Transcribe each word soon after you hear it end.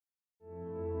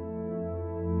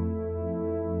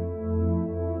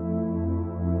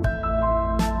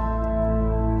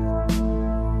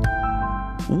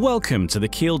Welcome to the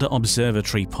Kielder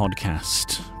Observatory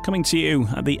podcast, coming to you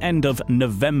at the end of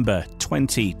November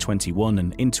 2021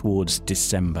 and in towards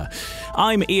December.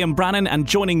 I'm Ian Brannan, and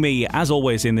joining me, as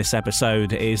always in this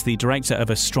episode, is the Director of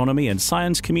Astronomy and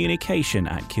Science Communication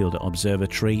at Kielder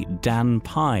Observatory, Dan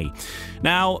Pye.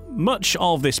 Now, much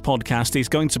of this podcast is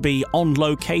going to be on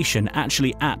location,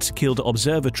 actually at Kielder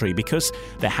Observatory, because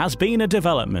there has been a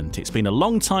development. It's been a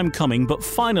long time coming, but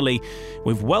finally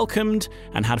we've welcomed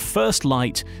and had first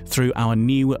light through our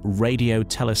new radio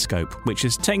telescope, which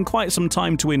has taken quite some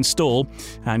time to install,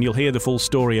 and you'll hear the full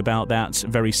story about that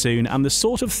very soon, and the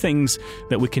sort of things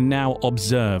that we can now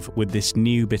observe with this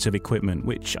new bit of equipment,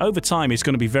 which over time is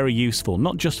going to be very useful,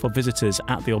 not just for visitors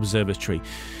at the observatory,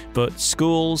 but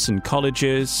schools and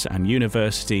colleges and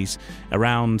universities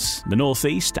around the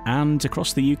northeast and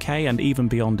across the UK and even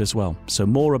beyond as well. So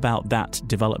more about that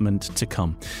development to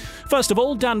come. First of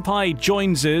all, Dan Pye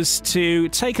joins us to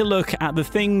take a look at the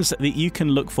things that you can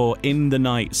look for in the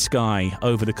night sky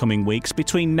over the coming weeks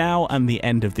between now and the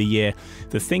end of the year.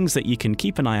 The things that you can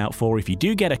keep an eye out for if you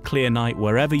do get a clear night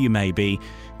wherever you may be,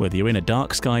 whether you're in a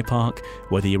dark sky park,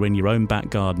 whether you're in your own back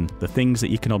garden, the things that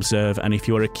you can observe. And if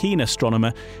you're a keen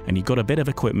astronomer and you've got a bit of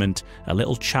equipment, a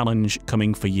little challenge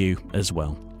coming for you as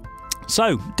well.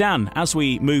 So, Dan, as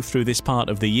we move through this part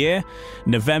of the year,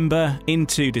 November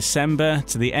into December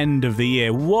to the end of the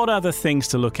year, what are the things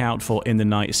to look out for in the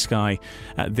night sky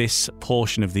at this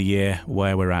portion of the year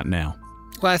where we're at now?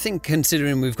 Well, I think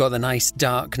considering we've got the nice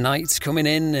dark nights coming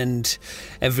in and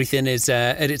everything is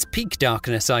at its peak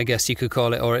darkness, I guess you could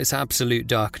call it, or its absolute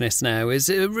darkness now, is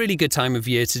a really good time of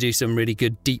year to do some really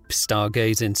good deep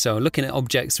stargazing. So looking at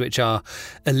objects which are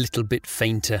a little bit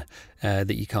fainter,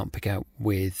 that you can't pick out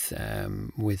with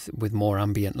more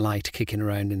ambient light kicking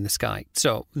around in the sky.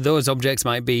 So those objects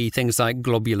might be things like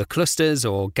globular clusters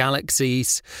or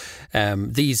galaxies.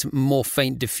 These more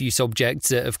faint diffuse objects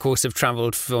that, of course, have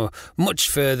travelled for much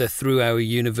further through our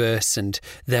universe and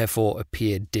therefore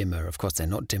appear dimmer. Of course, they're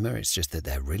not dimmer, it's just that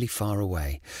they're really far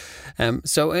away.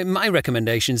 So my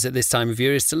recommendations at this time of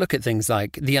year is to look at things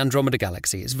like the Andromeda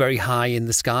Galaxy. It's very high in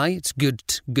the sky. It's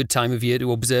good time of year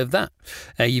to observe that.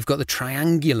 You've got the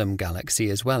Triangulum Galaxy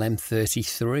as well,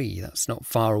 M33. That's not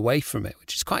far away from it,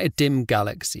 which is quite a dim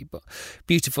galaxy, but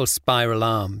beautiful spiral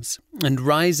arms. And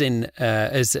rising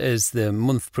as the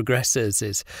month progresses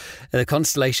is the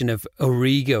constellation of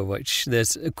Auriga, which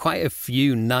there's quite a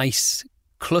few nice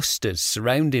clusters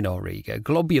surrounding Auriga,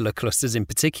 globular clusters in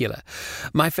particular.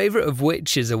 My favourite of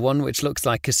which is a one which looks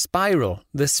like a spiral,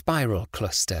 the spiral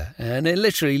cluster. And it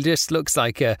literally just looks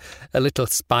like a little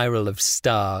spiral of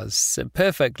stars,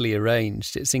 perfectly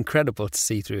arranged. It's incredible to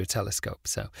see through a telescope.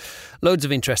 So loads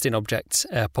of interesting objects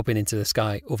popping into the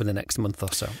sky over the next month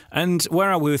or so. And where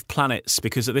are we with planets?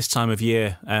 Because at this time of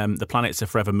year, the planets are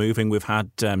forever moving. We've had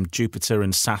Jupiter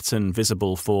and Saturn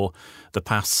visible for the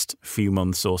past few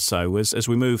months or so.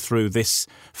 As we move through this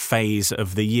phase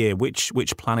of the year, which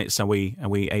planets are we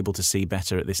able to see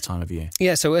better at this time of year?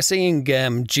 Yeah, so we're seeing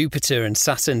Jupiter and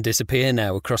Saturn disappear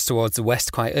now across towards the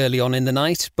west quite early on in the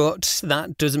night, but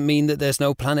that doesn't mean that there's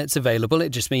no planets available. It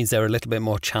just means they're a little bit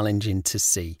more challenging to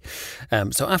see.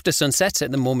 So after sunset,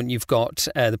 at the moment, you've got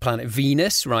the planet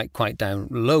Venus right quite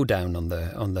low down on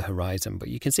the horizon, but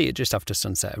you can see it just after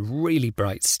sunset, a really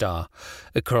bright star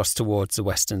across towards the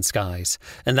western skies.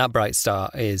 And that bright star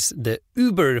is the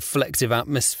uber-reflective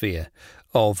atmosphere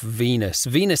of Venus.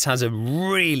 Venus has a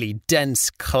really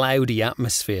dense, cloudy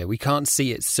atmosphere. We can't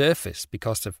see its surface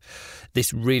because of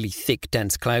this really thick,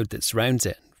 dense cloud that surrounds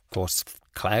it. Of course,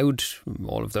 cloud,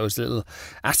 all of those little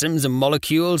atoms and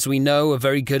molecules we know are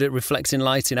very good at reflecting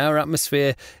light in our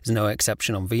atmosphere. There's no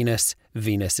exception on Venus.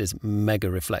 Venus is mega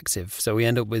reflective. So we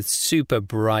end up with super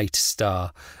bright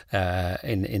star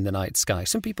in the night sky.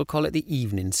 Some people call it the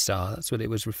evening star. That's what it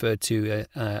was referred to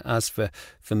as for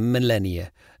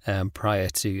millennia prior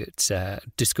to its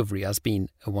discovery as being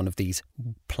one of these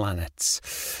planets.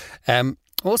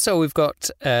 Also, we've got,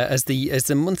 as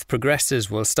the month progresses,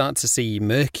 we'll start to see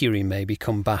Mercury maybe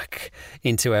come back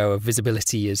into our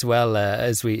visibility as well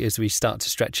as we start to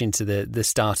stretch into the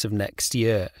start of next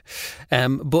year.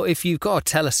 But if you've got a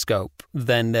telescope,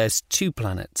 then there's two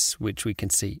planets which we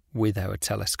can see with our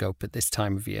telescope at this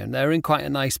time of year. And they're in quite a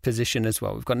nice position as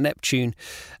well. We've got Neptune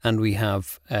and we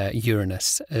have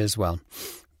Uranus as well.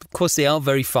 Of course, they are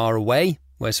very far away.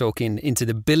 We're talking into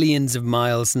the billions of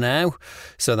miles now.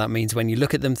 So that means when you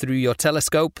look at them through your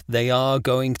telescope, they are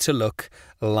going to look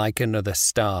like another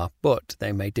star, but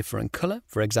they may differ in colour.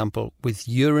 For example, with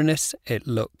Uranus, it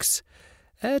looks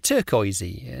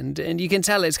turquoisey, and you can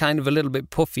tell it's kind of a little bit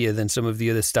puffier than some of the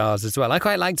other stars as well. I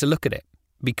quite like to look at it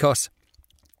because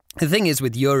The thing is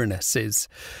with Uranus is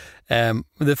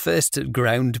the first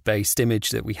ground-based image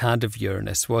that we had of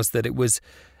Uranus was that it was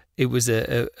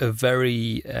a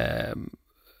very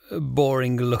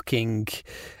boring-looking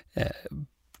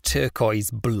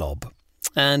turquoise blob.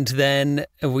 And then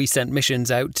we sent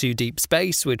missions out to deep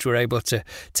space, which were able to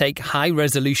take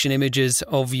high-resolution images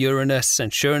of Uranus.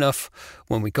 And sure enough,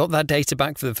 when we got that data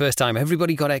back for the first time,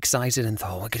 everybody got excited and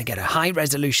thought, we're going to get a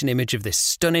high-resolution image of this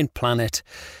stunning planet.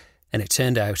 And it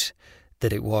turned out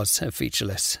that it was a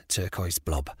featureless turquoise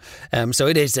blob. So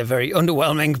it is a very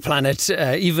underwhelming planet,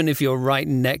 even if you're right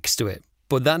next to it.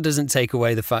 But that doesn't take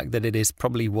away the fact that it is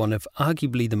probably one of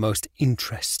arguably the most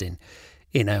interesting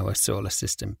in our solar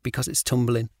system, because it's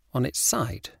tumbling on its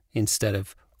side instead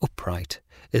of upright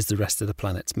as the rest of the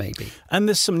planets may be. And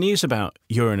there's some news about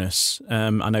Uranus,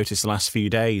 I noticed the last few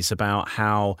days, about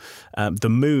how the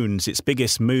moons, its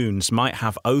biggest moons, might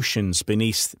have oceans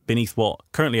beneath what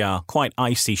currently are quite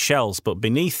icy shells. But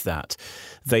beneath that,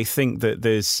 they think that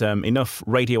there's enough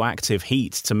radioactive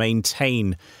heat to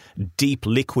maintain deep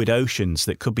liquid oceans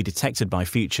that could be detected by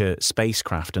future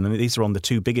spacecraft. And these are on the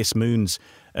two biggest moons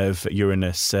of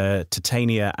Uranus,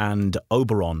 Titania and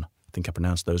Oberon. I think I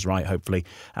pronounced those right, hopefully.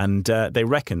 And they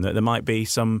reckon that there might be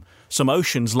some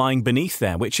oceans lying beneath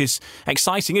there, which is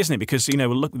exciting, isn't it? Because,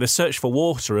 look, the search for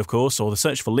water, of course, or the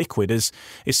search for liquid is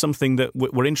something that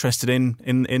we're interested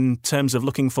in terms of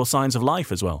looking for signs of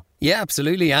life as well. Yeah,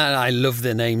 absolutely. I love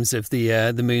the names of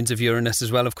the moons of Uranus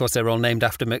as well. Of course, they're all named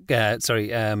after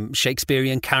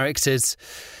Shakespearean characters.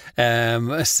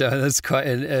 So that's quite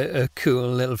a cool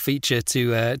little feature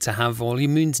to have all your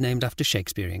moons named after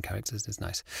Shakespearean characters. It's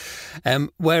nice.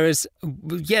 Whereas,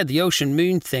 the ocean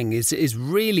moon thing is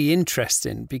really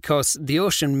interesting, because the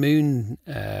ocean moon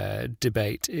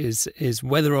debate is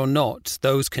whether or not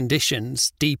those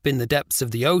conditions deep in the depths of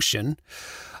the ocean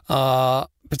are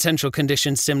potential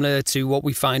conditions similar to what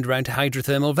we find around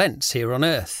hydrothermal vents here on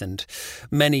Earth. And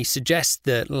many suggest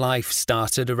that life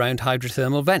started around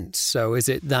hydrothermal vents. So is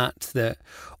it that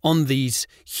on these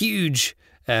huge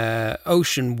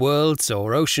ocean worlds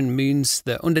or ocean moons,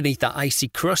 that underneath that icy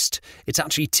crust, it's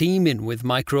actually teeming with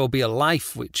microbial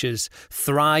life, which has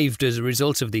thrived as a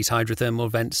result of these hydrothermal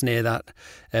vents near that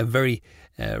very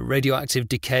radioactive,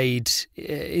 decayed,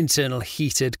 internal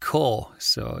heated core.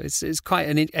 So it's quite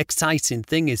an exciting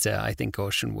thing, I think,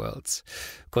 ocean worlds.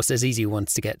 Of course, there's easier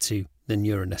ones to get to than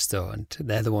Uranus, though, and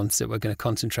they're the ones that we're going to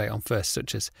concentrate on first,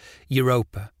 such as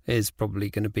Europa is probably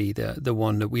going to be the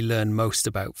one that we learn most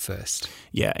about first.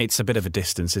 Yeah, it's a bit of a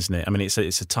distance, isn't it? I mean, it's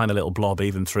a tiny little blob,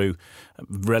 even through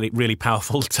really, really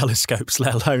powerful telescopes,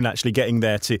 let alone actually getting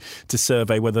there to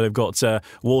survey whether they've got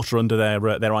water under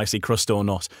their icy crust or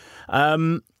not.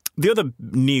 The other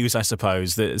news, I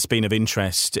suppose, that's been of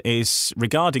interest is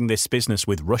regarding this business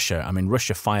with Russia. I mean,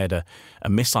 Russia fired a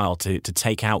missile to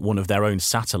take out one of their own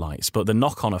satellites, but the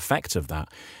knock-on effect of that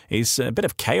is a bit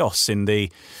of chaos in the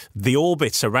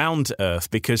orbit around Earth,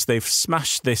 because they've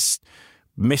smashed this.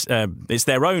 It's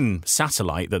their own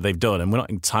satellite that they've done, and we're not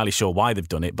entirely sure why they've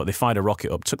done it, but they fired a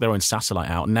rocket up, took their own satellite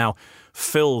out, and now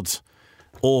filled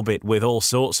orbit with all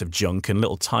sorts of junk and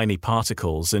little tiny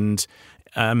particles. And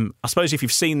I suppose if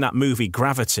you've seen that movie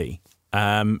Gravity,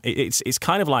 it's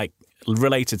kind of like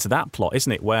related to that plot,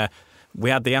 isn't it? Where we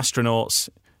had the astronauts,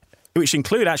 which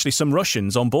include actually some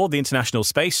Russians, on board the International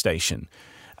Space Station,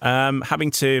 having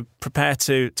to prepare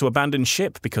to abandon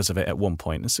ship because of it at one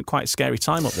point. It's a quite scary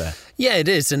time up there. Yeah, it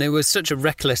is, and it was such a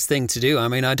reckless thing to do. I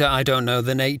mean, I don't know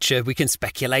the nature. We can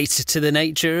speculate to the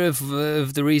nature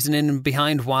of the reasoning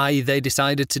behind why they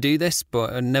decided to do this,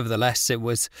 but nevertheless, it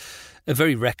was a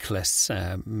very reckless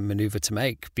manoeuvre to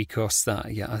make, because that,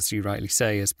 as you rightly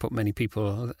say, has put many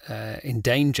people in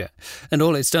danger. And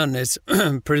all it's done is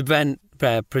present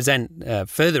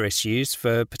further issues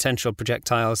for potential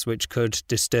projectiles which could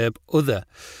disturb other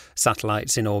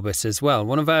satellites in orbit as well.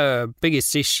 One of our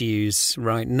biggest issues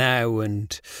right now,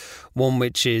 and one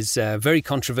which is very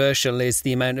controversial, is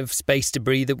the amount of space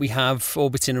debris that we have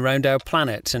orbiting around our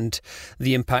planet, and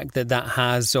the impact that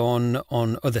has on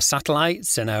other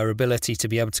satellites and our ability to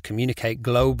be able to communicate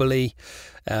globally,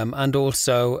 and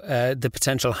also the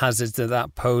potential hazards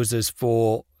that poses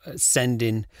for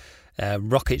sending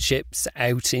rocket ships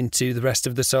out into the rest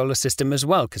of the solar system as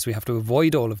well, because we have to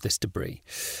avoid all of this debris.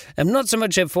 Not so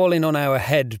much it falling on our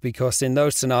head, because in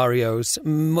those scenarios,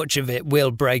 much of it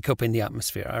will break up in the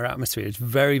atmosphere. Our atmosphere is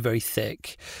very, very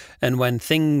thick. And when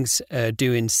things are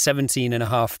doing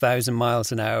 17,500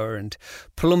 miles an hour and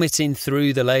plummeting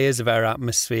through the layers of our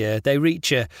atmosphere, they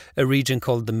reach a region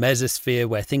called the mesosphere,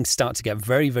 where things start to get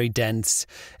very, very dense.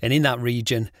 And in that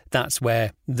region, that's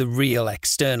where the real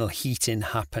external heating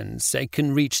happens. satellites, they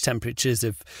can reach temperatures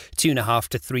of 2,500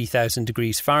 to 3,000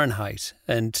 degrees Fahrenheit.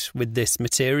 And with this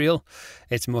material,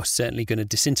 it's most certainly going to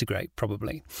disintegrate,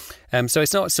 probably. So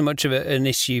it's not so much of an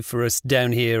issue for us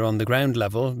down here on the ground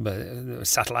level, but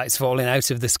satellites falling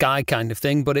out of the sky kind of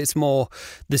thing, but it's more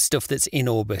the stuff that's in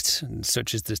orbit,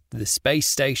 such as the space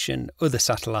station, other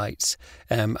satellites,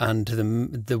 and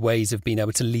the ways of being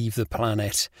able to leave the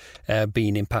planet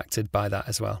being impacted by that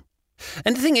as well.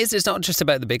 And the thing is, it's not just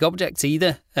about the big objects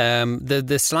either.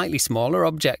 The slightly smaller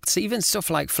objects, even stuff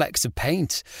like flecks of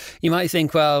paint. You might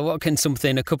think, well, what can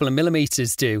something a couple of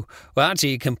millimetres do? Well,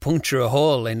 actually, you can puncture a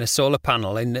hole in a solar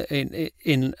panel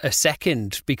in a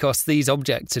second, because these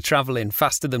objects are travelling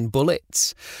faster than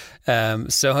bullets.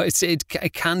 So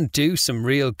it can do some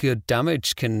real good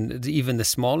damage, even the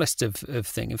smallest of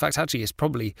things. In fact, actually, it's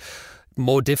probably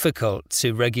more difficult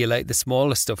to regulate the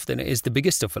smaller stuff than it is the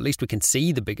bigger stuff. At least we can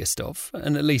see the bigger stuff.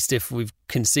 And at least if we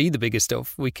can see the bigger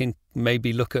stuff, we can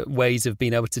maybe look at ways of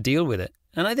being able to deal with it.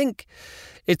 And I think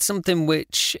it's something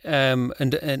which, and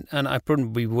I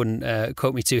probably wouldn't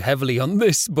quote me too heavily on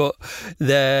this, but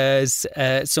there's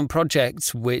some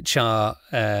projects which are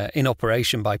in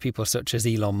operation by people such as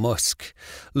Elon Musk,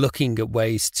 looking at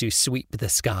ways to sweep the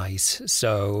skies.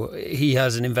 So he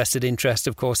has an invested interest,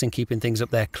 of course, in keeping things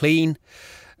up there clean,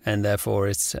 and therefore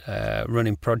it's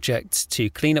running projects to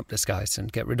clean up the skies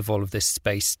and get rid of all of this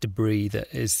space debris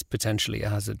that is potentially a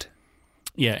hazard.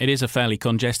 Yeah, it is a fairly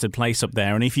congested place up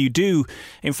there. And if you do,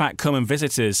 in fact, come and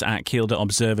visit us at Kielder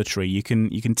Observatory, you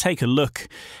can take a look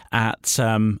at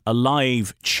a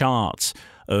live chart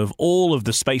of all of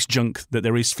the space junk that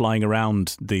there is flying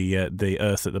around the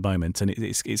Earth at the moment. And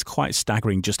it's quite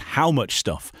staggering just how much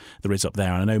stuff there is up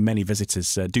there. And I know many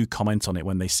visitors do comment on it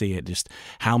when they see it, just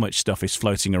how much stuff is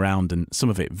floating around, and some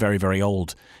of it very, very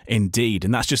old indeed.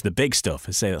 And that's just the big stuff.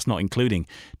 I say that's not including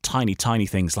tiny, tiny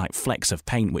things like flecks of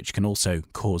paint, which can also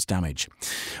cause damage.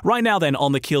 Right now then,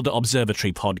 on the Kielder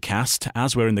Observatory podcast,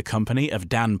 as we're in the company of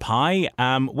Dan Pye,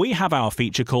 we have our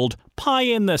feature called Pie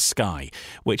in the Sky,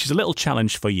 which is a little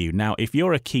challenge for you. Now, if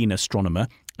you're a keen astronomer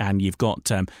and you've got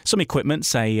some equipment,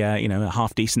 say, a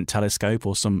half-decent telescope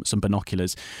or some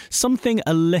binoculars, something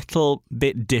a little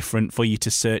bit different for you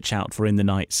to search out for in the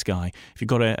night sky. If you've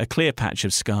got a clear patch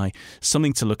of sky,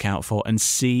 something to look out for and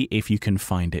see if you can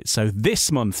find it. So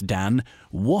this month, Dan,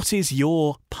 what is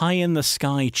your Pie in the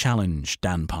Sky challenge,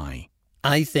 Dan Pye?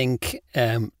 I think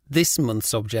this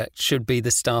month's object should be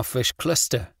the starfish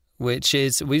cluster, which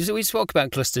is, we spoke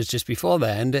about clusters just before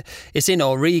there, and it's in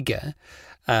Auriga.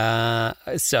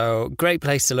 So great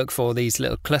place to look for these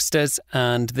little clusters,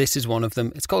 and this is one of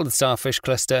them. It's called the starfish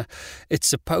cluster. It's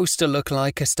supposed to look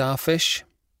like a starfish.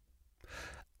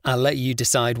 I'll let you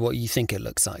decide what you think it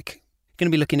looks like. Going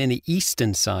to be looking in the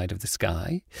eastern side of the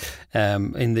sky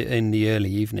in the early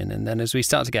evening, and then as we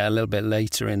start to get a little bit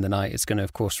later in the night, it's going to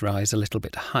of course rise a little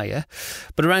bit higher.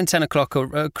 But around 10 o'clock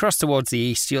across towards the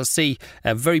east, you'll see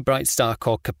a very bright star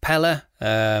called Capella,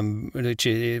 which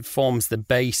forms the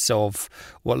base of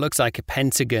what looks like a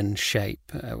pentagon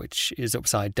shape, which is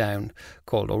upside down,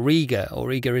 called Auriga.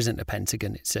 Auriga isn't a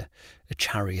pentagon, it's a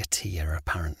charioteer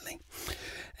apparently.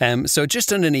 So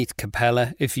just underneath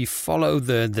Capella, if you follow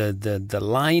the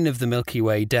line of the Milky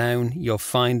Way down, you'll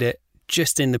find it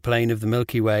just in the plane of the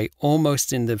Milky Way,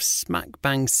 almost in the smack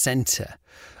bang centre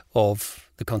of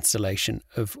the constellation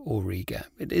of Auriga.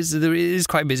 It is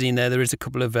quite busy in there. There is a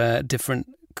couple of different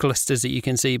clusters that you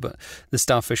can see, but the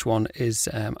starfish one is,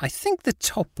 I think, the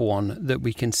top one that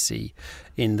we can see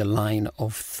in the line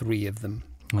of three of them.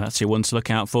 Well, that's your one to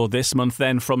look out for this month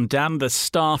then from Dan, the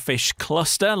Starfish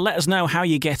Cluster. Let us know how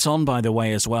you get on, by the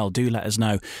way, as well. Do let us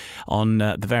know on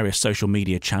the various social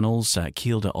media channels,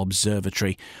 Kielder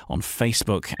Observatory on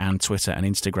Facebook and Twitter and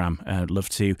Instagram. I'd love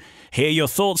to hear your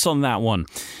thoughts on that one.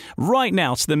 Right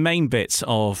now to the main bit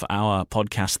of our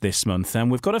podcast this month, and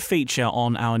we've got a feature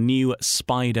on our new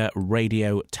Spider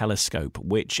radio telescope,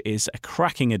 which is a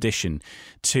cracking addition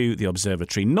to the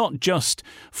observatory, not just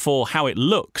for how it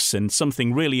looks and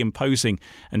something really imposing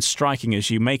and striking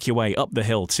as you make your way up the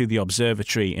hill to the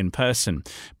observatory in person,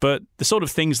 but the sort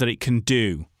of things that it can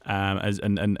do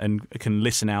and can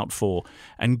listen out for,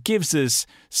 and gives us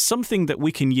something that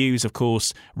we can use, of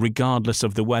course, regardless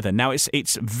of the weather. Now,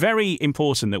 it's very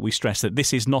important that we stress that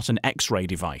this is not an X-ray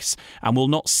device and will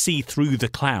not see through the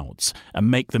clouds and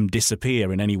make them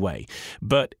disappear in any way.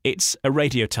 But it's a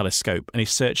radio telescope and is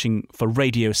searching for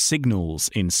radio signals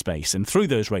in space. And through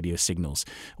those radio signals,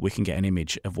 we can get an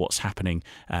image of what's happening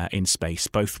in space,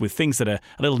 both with things that are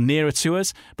a little nearer to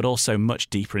us, but also much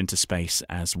deeper into space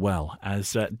as well.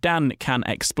 As Dan can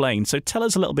explain. So tell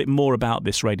us a little bit more about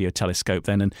this radio telescope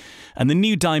then and the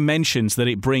new dimensions that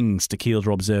it brings to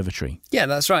Kielder Observatory. Yeah,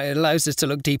 that's right. It allows us to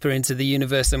look deeper into the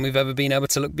universe than we've ever been able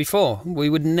to look before. We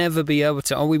would never be able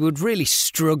to, or we would really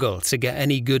struggle to get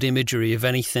any good imagery of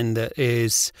anything that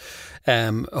is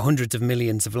hundreds of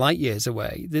millions of light years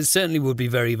away. It certainly would be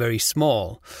very, very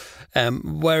small.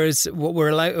 Whereas what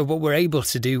we're able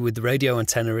to do with the radio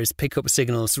antenna is pick up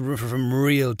signals from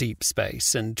real deep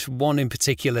space. And one in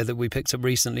particular that we picked up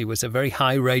recently was a very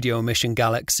high radio emission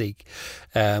galaxy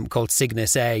called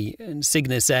Cygnus A. And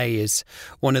Cygnus A is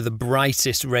one of the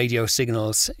brightest radio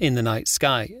signals in the night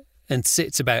sky and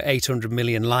sits about 800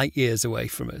 million light years away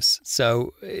from us.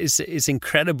 So it's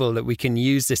incredible that we can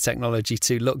use this technology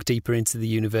to look deeper into the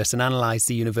universe and analyse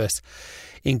the universe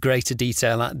in greater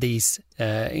detail at these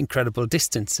incredible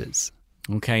distances.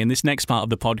 Okay, in this next part of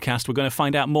the podcast, we're going to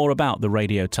find out more about the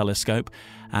radio telescope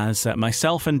as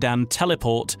myself and Dan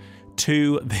teleport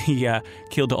to the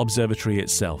Kielder Observatory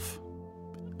itself,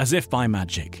 as if by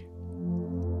magic.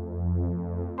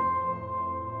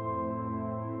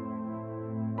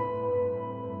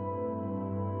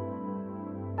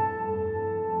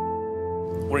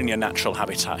 We're in your natural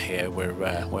habitat here. We're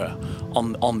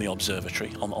on the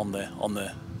observatory, on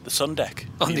the sun deck.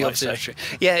 On the observatory.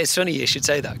 Yeah, it's funny you should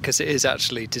say that because it is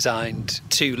actually designed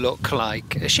to look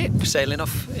like a ship sailing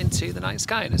off into the night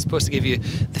sky, and it's supposed to give you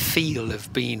the feel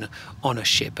of being on a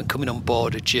ship and coming on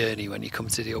board a journey when you come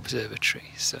to the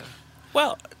observatory. So,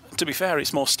 well, to be fair,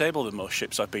 it's more stable than most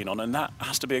ships I've been on, and that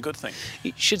has to be a good thing.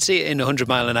 You should see it in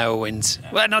 100-mile-an-hour winds.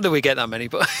 Yeah. Well, not that we get that many,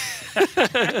 but...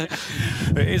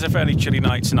 It is a fairly chilly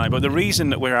night tonight, but the reason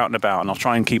that we're out and about, and I'll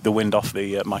try and keep the wind off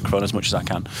the microphone as much as I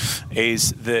can,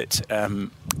 is that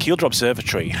Kielder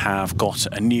Observatory have got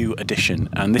a new addition,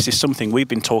 and this is something we've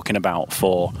been talking about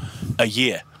for a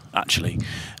year, actually,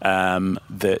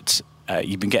 that...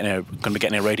 you've been going to be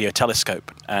getting a radio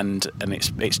telescope, and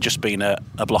it's just been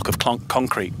a block of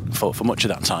concrete for much of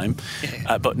that time.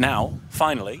 Yeah. But now,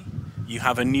 finally, you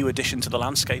have a new addition to the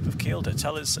landscape of Kielder.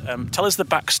 Tell us the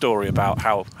backstory about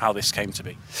how this came to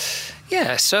be.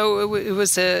 Yeah, so it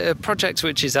was a project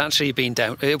which is actually been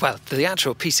the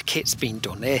actual piece of kit's been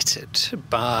donated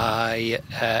by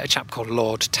a chap called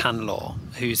Lord Tanlaw,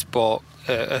 who's bought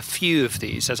a few of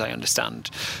these, as I understand,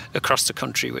 across the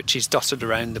country, which is dotted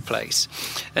around the place.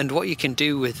 And what you can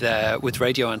do with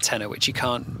radio antenna, which you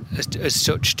can't as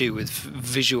such do with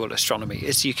visual astronomy,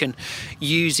 is you can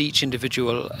use each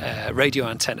individual radio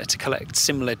antenna to collect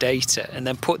similar data and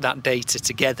then put that data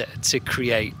together to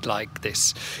create like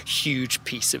this huge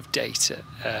piece of data.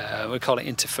 We call it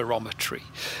interferometry.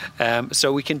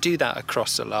 So we can do that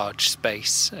across a large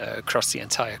space, across the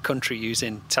entire country,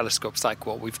 using telescopes like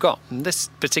what we've got. And this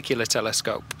particular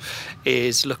telescope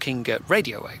is looking at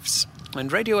radio waves. And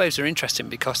radio waves are interesting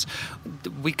because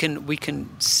we can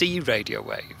see radio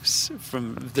waves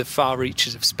from the far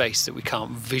reaches of space that we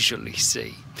can't visually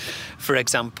see. For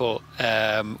example,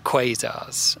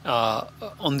 quasars are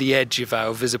on the edge of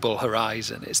our visible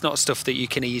horizon. It's not stuff that you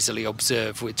can easily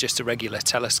observe with just a regular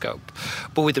telescope.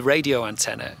 But with the radio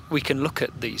antenna, we can look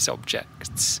at these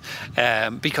objects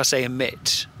because they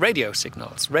emit radio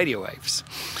signals, radio waves.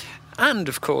 And,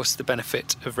 of course, the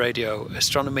benefit of radio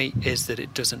astronomy is that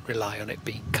it doesn't rely on it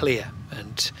being clear.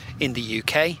 And in the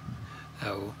UK,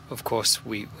 of course,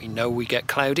 we know we get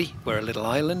cloudy. We're a little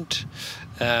island.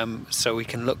 So we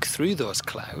can look through those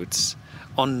clouds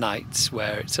on nights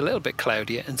where it's a little bit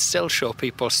cloudier and still show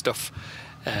people stuff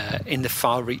in the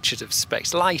far reaches of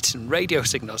space. Light and radio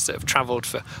signals that have travelled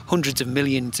for hundreds of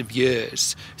millions of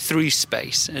years through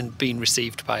space and been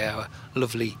received by our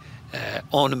lovely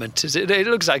ornament. It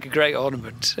looks like a great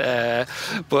ornament,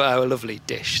 but our lovely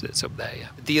dish that's up there. Yeah.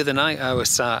 The other night I was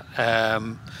sat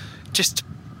just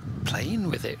playing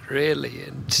with it, really,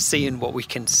 and seeing what we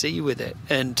can see with it.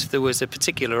 And there was a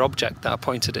particular object that I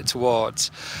pointed it towards,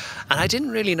 and I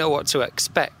didn't really know what to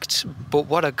expect, but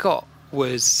what I got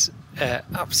was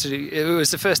absolutely, it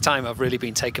was the first time I've really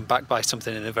been taken back by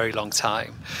something in a very long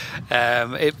time.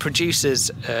 It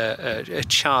produces a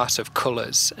chart of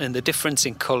colours, and the difference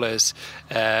in colours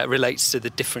relates to the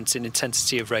difference in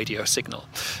intensity of radio signal.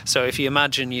 So if you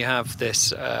imagine you have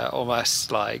this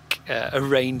almost like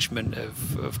arrangement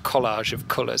of collage of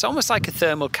colours, almost like a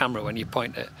thermal camera when you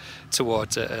point it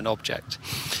towards an object.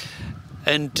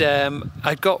 And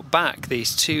I got back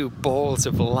these two balls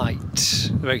of light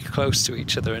very close to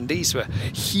each other, and these were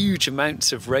huge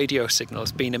amounts of radio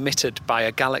signals being emitted by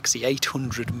a galaxy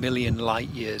 800 million light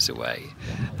years away.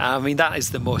 I mean, that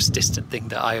is the most distant thing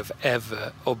that I have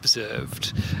ever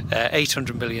observed.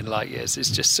 800 million light years is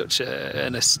just such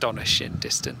an astonishing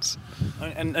distance.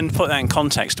 And put that in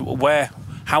context,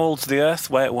 How old's the Earth?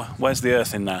 Where's the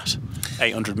Earth in that?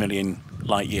 800 million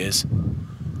light years.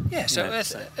 Yeah, so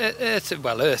Earth is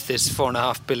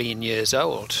 4.5 billion years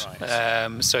old.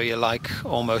 Right. So you're like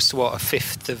almost, a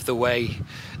fifth of the way.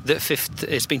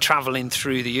 It's been travelling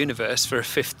through the universe for a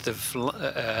fifth of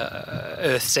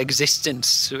Earth's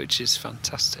existence, which is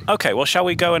fantastic. Okay, well, shall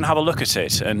we go and have a look at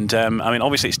it? And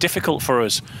obviously it's difficult for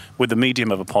us with the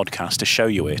medium of a podcast to show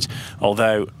you it,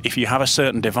 although if you have a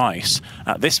certain device,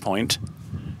 at this point,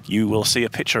 you will see a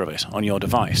picture of it on your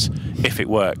device, if it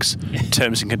works.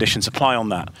 Terms and conditions apply on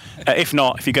that. If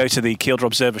not, if you go to the Kielder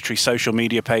Observatory social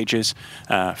media pages,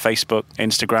 Facebook,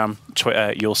 Instagram,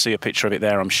 Twitter, you'll see a picture of it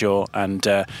there, I'm sure, and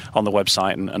on the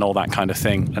website and all that kind of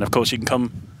thing. And of course, you can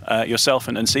come yourself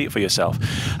and see it for yourself.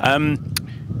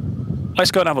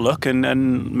 Let's go and have a look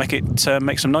and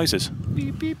make some noises.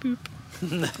 Beep, beep,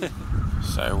 boop.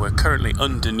 So we're currently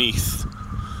underneath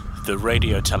the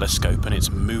radio telescope and it's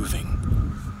moving.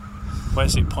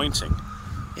 Where's it pointing?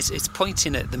 It's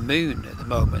pointing at the moon at the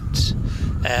moment.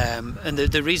 And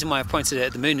the reason why I've pointed it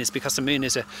at the moon is because the moon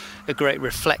is a great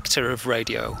reflector of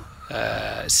radio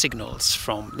signals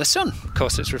from the sun. Of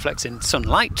course, it's reflecting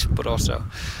sunlight, but also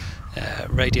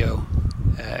radio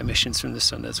emissions from the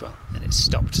sun as well. And it's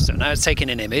stopped. So now it's taking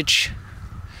an image,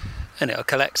 and it'll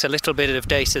collect a little bit of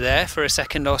data there for a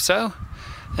second or so,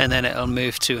 and then it'll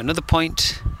move to another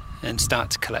point and start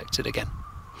to collect it again.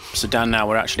 So Dan, now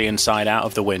we're actually inside out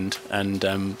of the wind, and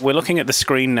we're looking at the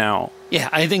screen now. Yeah,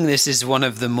 I think this is one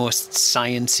of the most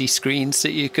sciencey screens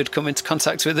that you could come into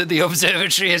contact with at the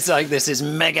observatory. It's like, this is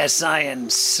mega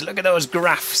science. Look at those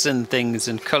graphs and things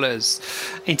and colours.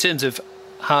 In terms of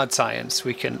hard science,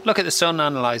 we can look at the sun,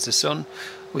 analyse the sun.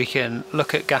 We can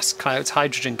look at gas clouds,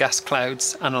 hydrogen gas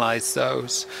clouds, analyse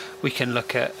those. We can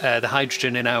look at the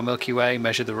hydrogen in our Milky Way,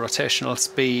 measure the rotational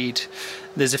speed.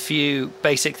 There's a few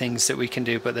basic things that we can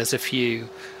do, but there's a few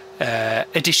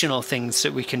additional things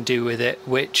that we can do with it,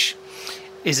 which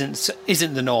isn't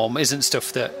the norm, isn't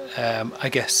stuff that I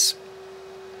guess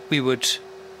we would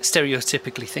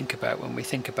stereotypically think about when we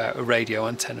think about a radio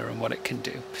antenna and what it can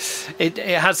do. It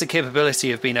has the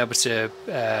capability of being able to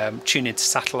tune into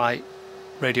satellite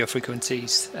radio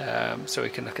frequencies, so we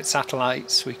can look at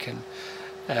satellites, we can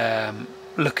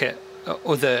look at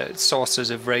other sources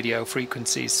of radio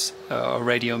frequencies or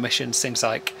radio emissions, things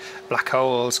like black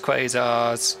holes,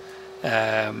 quasars,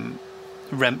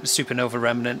 supernova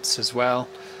remnants as well,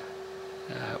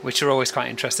 which are always quite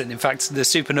interesting. In fact, the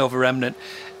supernova remnant,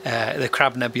 the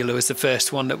Crab Nebula, was the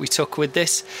first one that we took with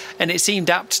this, and it seemed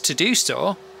apt to do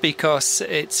so because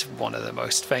it's one of the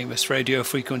most famous radio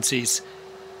frequencies,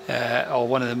 or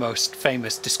one of the most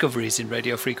famous discoveries in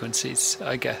radio frequencies,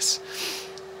 I guess.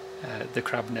 The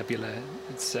Crab Nebula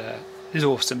is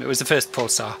awesome. It was the first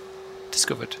pulsar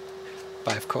discovered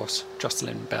by, of course,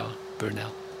 Jocelyn Bell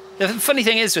Burnell. The funny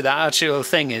thing is with that actual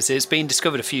thing is it's been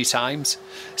discovered a few times.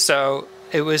 So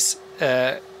it was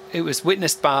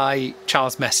witnessed by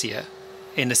Charles Messier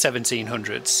in the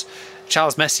 1700s.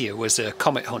 Charles Messier was a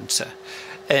comet hunter.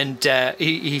 And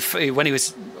he when he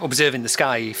was observing the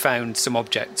sky, he found some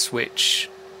objects which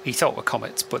he thought were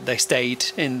comets, but they stayed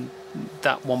in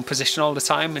that one position all the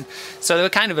time. And so they were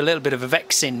kind of a little bit of a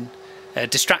vexing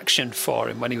distraction for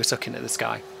him when he was looking at the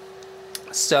sky.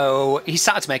 So he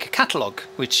started to make a catalogue,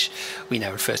 which we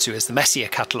now refer to as the Messier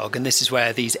catalogue. And this is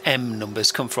where these M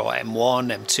numbers come from, M1,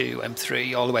 M2,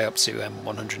 M3, all the way up to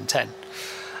M110.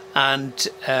 And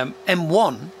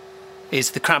M1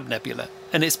 is the Crab Nebula.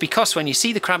 And it's because when you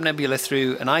see the Crab Nebula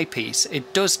through an eyepiece,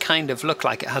 it does kind of look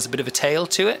like it has a bit of a tail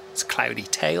to it. It's a cloudy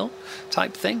tail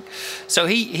type thing. So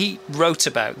he wrote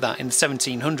about that in the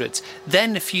 1700s.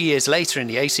 Then a few years later in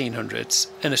the 1800s,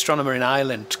 an astronomer in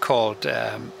Ireland called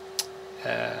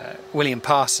William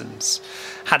Parsons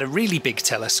had a really big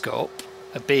telescope,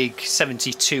 a big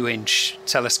 72-inch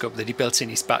telescope that he built in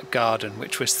his back garden,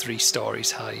 which was 3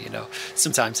 stories high. You know,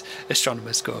 sometimes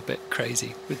astronomers go a bit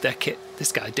crazy with their kit.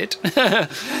 This guy did,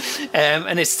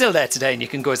 and it's still there today, and you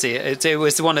can go see it. It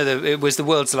was the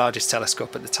world's largest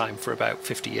telescope at the time for about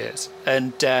 50 years,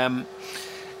 and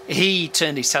he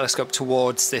turned his telescope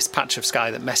towards this patch of sky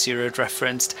that Messier had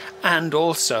referenced, and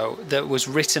also that was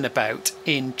written about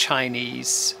in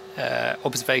Chinese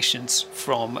observations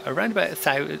from around about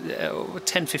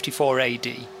 1054 AD.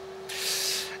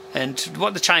 And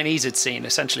what the Chinese had seen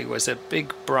essentially was a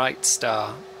big bright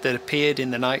star that appeared in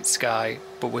the night sky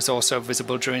but was also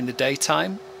visible during the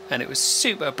daytime, and it was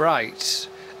super bright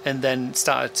and then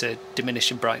started to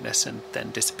diminish in brightness and then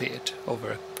disappeared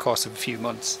over a course of a few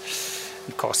months.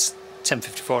 Of course,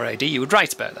 1054 AD, you would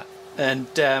write about that. And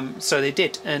so they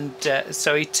did. And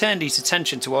so he turned his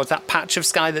attention towards that patch of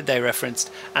sky that they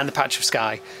referenced and the patch of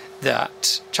sky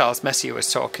that Charles Messier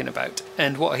was talking about.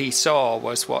 And what he saw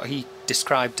was what he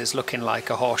described as looking like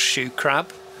a horseshoe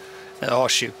crab. Now, the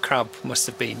horseshoe crab must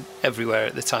have been everywhere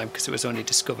at the time because it was only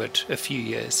discovered a few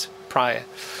years prior.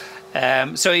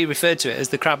 So he referred to it as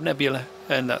the Crab Nebula,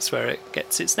 and that's where it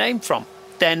gets its name from.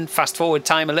 Then fast forward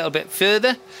time a little bit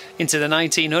further into the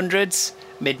 1900s,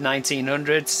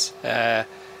 mid-1900s.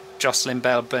 Jocelyn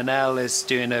Bell Burnell is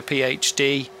doing a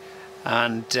PhD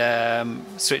and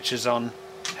switches on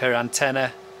her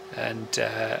antenna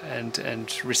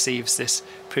and receives this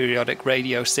periodic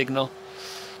radio signal,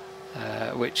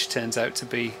 which turns out to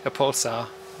be a pulsar.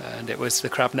 And it was the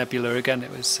Crab Nebula again. It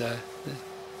was the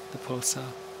pulsar.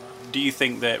 Do you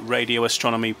think that radio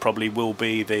astronomy probably will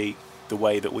be the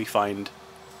way that we find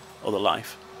other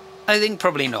life? I think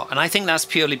probably not, and I think that's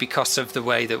purely because of the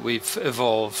way that we've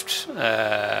evolved, or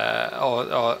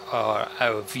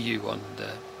our view on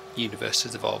the universe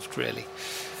has evolved, really.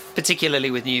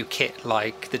 Particularly with new kit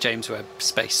like the James Webb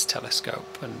Space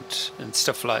Telescope and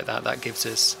stuff like that. That gives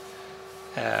us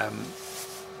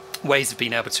ways of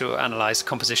being able to analyse the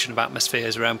composition of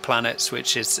atmospheres around planets,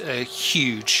 which is a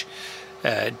huge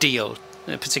deal,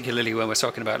 particularly when we're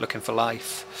talking about looking for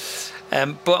life.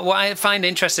 But what I find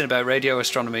interesting about radio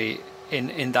astronomy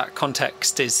in that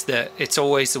context is that it's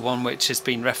always the one which has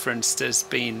been referenced as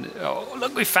being, oh,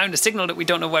 look, we found a signal that we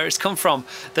don't know where it's come from.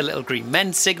 The little green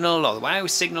men signal or the wow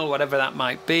signal, whatever that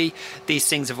might be. These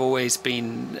things have always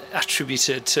been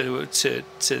attributed to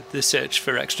the search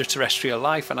for extraterrestrial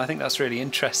life, and I think that's really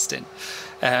interesting.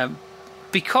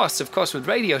 Because, of course, with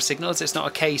radio signals, it's not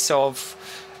a case of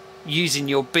using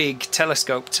your big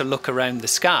telescope to look around the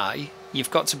sky.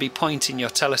 You've got to be pointing your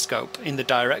telescope in the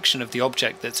direction of the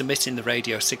object that's emitting the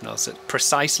radio signals at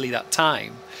precisely that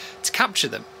time to capture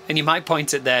them. And you might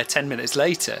point it there 10 minutes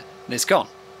later and it's gone.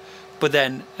 But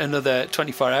then another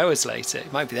 24 hours later,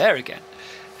 it might be there again.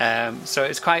 So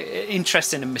it's quite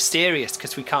interesting and mysterious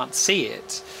because we can't see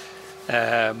it.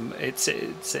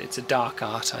 It's a dark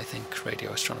art, I think,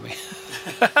 radio astronomy.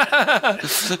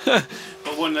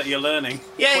 But one that you're learning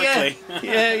quickly.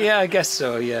 Yeah, I guess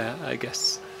so. Yeah, I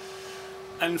guess.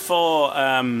 And for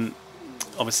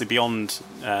obviously beyond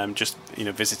just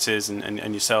visitors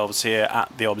and yourselves here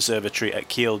at the observatory at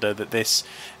Kielder, that this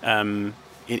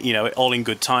all in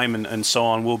good time and so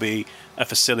on will be a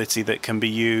facility that can be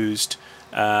used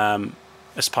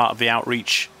as part of the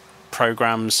outreach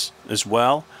programs as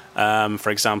well. For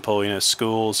example,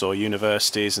 schools or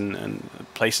universities and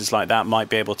places like that might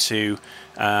be able to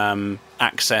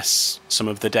access some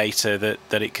of the data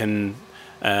that it can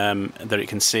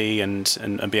see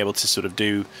and be able to sort of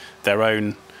do their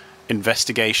own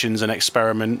investigations and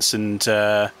experiments and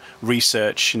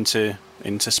research into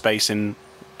space in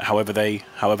however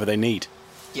they need.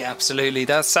 Yeah, absolutely.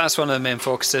 That's one of the main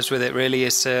focuses with it. Really,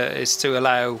 is to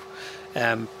allow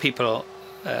people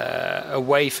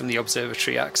away from the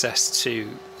observatory access to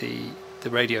the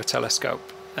radio telescope.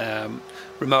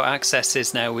 Remote access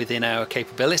is now within our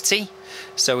capability,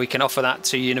 so we can offer that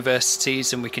to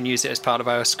universities and we can use it as part of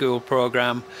our school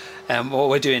programme. What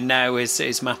we're doing now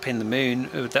is mapping the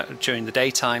moon during the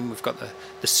daytime. We've got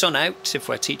the sun out if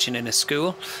we're teaching in a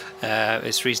school.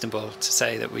 It's reasonable to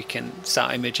say that we can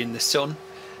start imaging the sun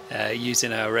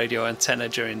using our radio antenna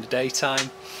during the daytime.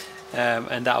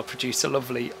 And that'll produce a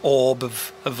lovely orb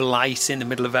of light in the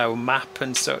middle of our map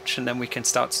and such, and then we can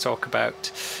start to talk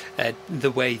about the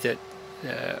way that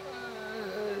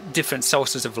different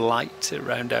sources of light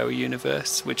around our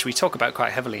universe, which we talk about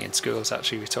quite heavily in schools.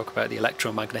 Actually, we talk about the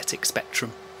electromagnetic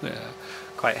spectrum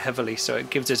quite heavily, so it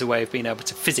gives us a way of being able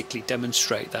to physically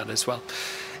demonstrate that as well.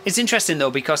 It's interesting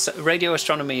though, because radio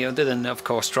astronomy, other than of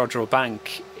course Jodrell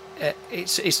Bank,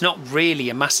 it's not really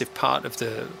a massive part of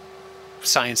the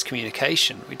science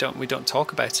communication. We don't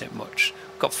talk about it much.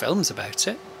 We've got films about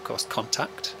it, of course.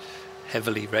 Contact,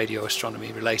 heavily radio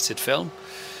astronomy related film.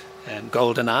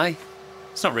 GoldenEye,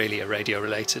 it's not really a radio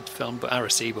related film, but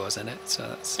Arecibo's in it,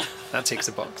 so that ticks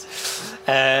a box.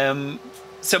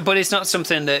 But it's not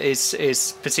something that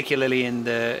is particularly in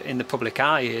the public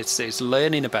eye. It's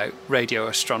learning about radio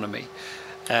astronomy.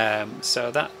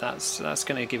 So that's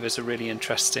going to give us a really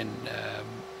interesting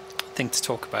thing to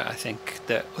talk about, I think,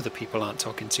 that other people aren't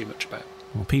talking too much about.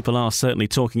 Well, people are certainly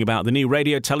talking about the new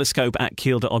radio telescope at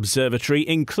Kielder Observatory,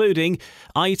 including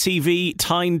ITV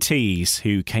Tyne Tees,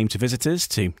 who came to visitors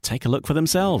to take a look for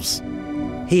themselves.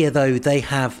 Here, though, they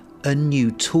have a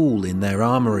new tool in their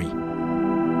armoury.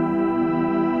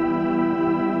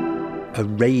 A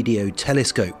radio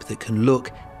telescope that can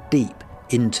look deep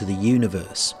into the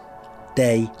universe,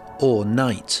 day or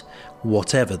night,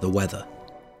 whatever the weather.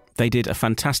 They did a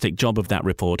fantastic job of that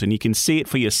report, and you can see it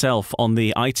for yourself on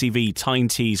the ITV Tyne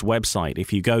Tees website.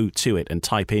 If you go to it and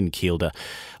type in Kielder,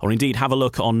 or indeed have a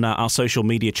look on our social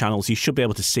media channels, you should be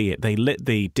able to see it. They lit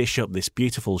the dish up this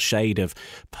beautiful shade of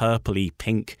purpley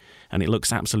pink, and it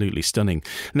looks absolutely stunning.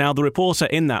 Now, the reporter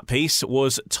in that piece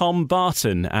was Tom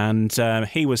Barton, and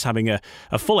he was having a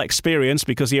full experience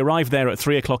because he arrived there at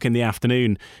 3 o'clock in the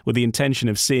afternoon with the intention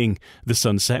of seeing the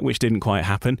sunset, which didn't quite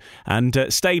happen, and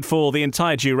stayed for the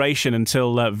entire duration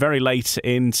until very late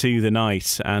into the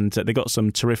night, and they got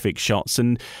some terrific shots.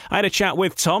 And I had a chat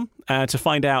with Tom to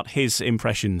find out his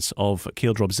impressions of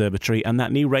Kielder Observatory and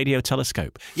that new radio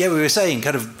telescope. Yeah, we were saying,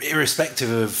 kind of irrespective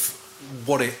of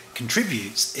what it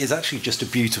contributes, is actually just a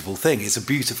beautiful thing. It's a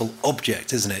beautiful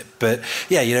object, isn't it? But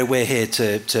yeah, we're here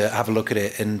to have a look at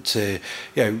it and to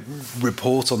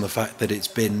report on the fact that it's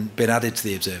been added to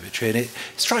the observatory. And it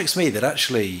strikes me that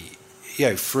actually,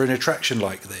 for an attraction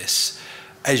like this,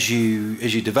 as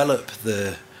you develop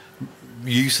the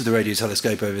use of the radio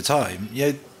telescope over time,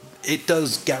 it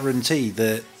does guarantee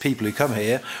that people who come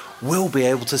here will be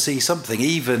able to see something,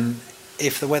 even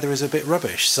if the weather is a bit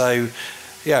rubbish. So,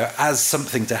 as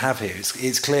something to have here,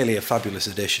 it's clearly a fabulous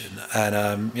addition, and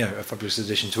a fabulous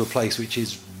addition to a place which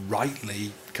is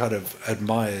rightly kind of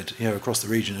admired, across the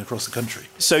region and across the country.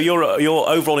 So your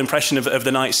overall impression of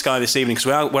the night sky this evening,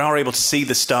 because we are able to see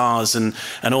the stars and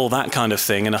all that kind of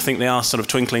thing, and I think they are sort of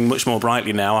twinkling much more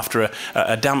brightly now after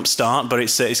a damp start, but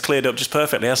it's cleared up just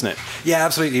perfectly, hasn't it? Yeah,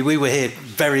 absolutely. We were here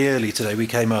very early today. We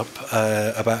came up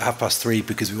about 3:30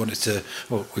 because we wanted to,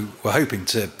 we were hoping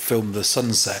to film the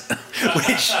sunset,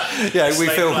 which we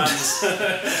filmed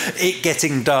it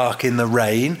getting dark in the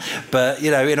rain, but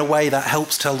in a way that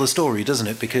helps tell the story, doesn't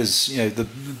it? Because the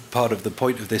part of the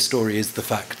point of this story is the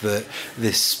fact that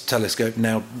this telescope,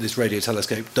 now this radio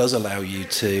telescope, does allow you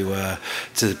to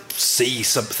see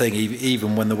something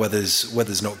even when the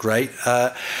weather's not great.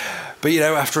 But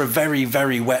after a very,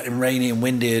 very wet and rainy and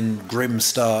windy and grim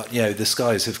start, the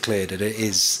skies have cleared, and it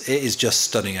is just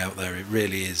stunning out there. It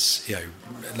really is.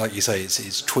 Like you say,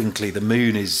 it's twinkly. The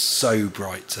moon is so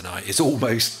bright tonight; it's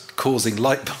almost causing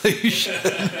light pollution.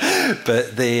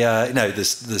 But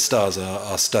the stars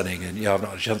are stunning, and I've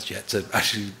not had a chance yet to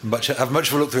actually have much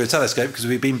of a look through a telescope because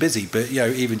we've been busy. But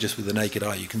even just with the naked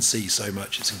eye, you can see so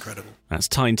much. It's incredible. That's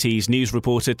Tyne Tees news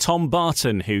reporter Tom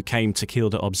Barton, who came to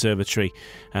Kielder Observatory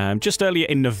just earlier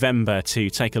in November to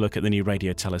take a look at the new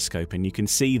radio telescope, and you can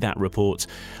see that report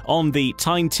on the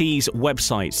Tyne Tees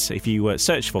website. If you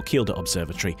search for Kielder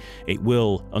Observatory, it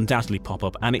will undoubtedly pop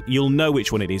up, and you'll know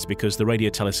which one it is because the radio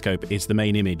telescope is the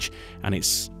main image, and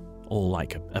it's all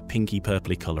like a pinky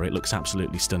purpley colour. It looks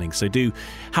absolutely stunning. So do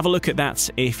have a look at that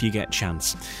if you get a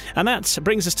chance. And that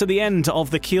brings us to the end of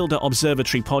the Kielder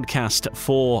Observatory podcast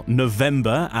for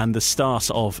November and the start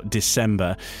of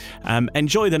December.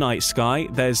 Enjoy the night sky.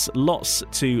 There's lots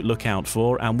to look out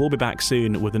for, and we'll be back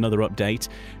soon with another update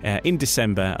in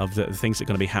December of the things that are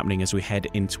going to be happening as we head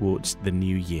in towards the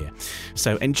new year.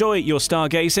 So enjoy your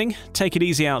stargazing, take it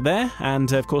easy out there,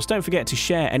 and of course don't forget to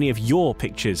share any of your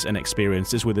pictures and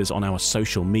experiences with us on our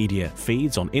social media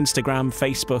feeds on Instagram,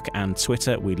 Facebook and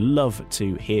Twitter. We'd love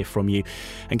to hear from you,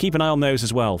 and keep an eye on those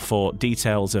as well for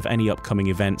details of any upcoming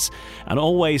events, and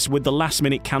always with the last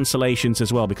minute cancellations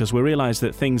as well, because we realise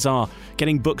that things are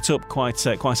getting booked up quite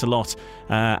a lot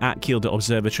at Kielder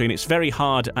Observatory, and it's very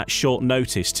hard at short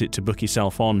notice to book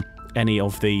yourself on any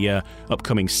of the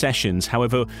upcoming sessions.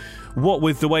 However, what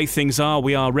with the way things are,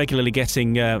 we are regularly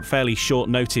getting fairly short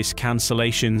notice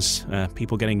cancellations,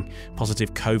 people getting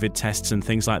positive COVID tests and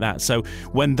things like that. So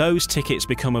when those tickets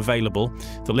become available,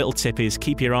 the little tip is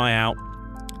keep your eye out,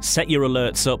 set your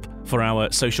alerts up for our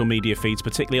social media feeds,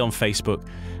 particularly on Facebook,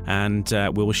 and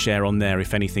we will share on there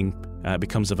if anything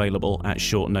becomes available at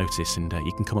short notice, and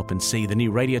you can come up and see the new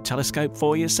radio telescope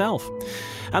for yourself.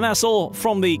 And that's all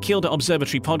from the Kielder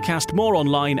Observatory podcast. More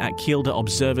online at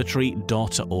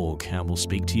kielderobservatory.org, and we'll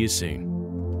speak to you soon.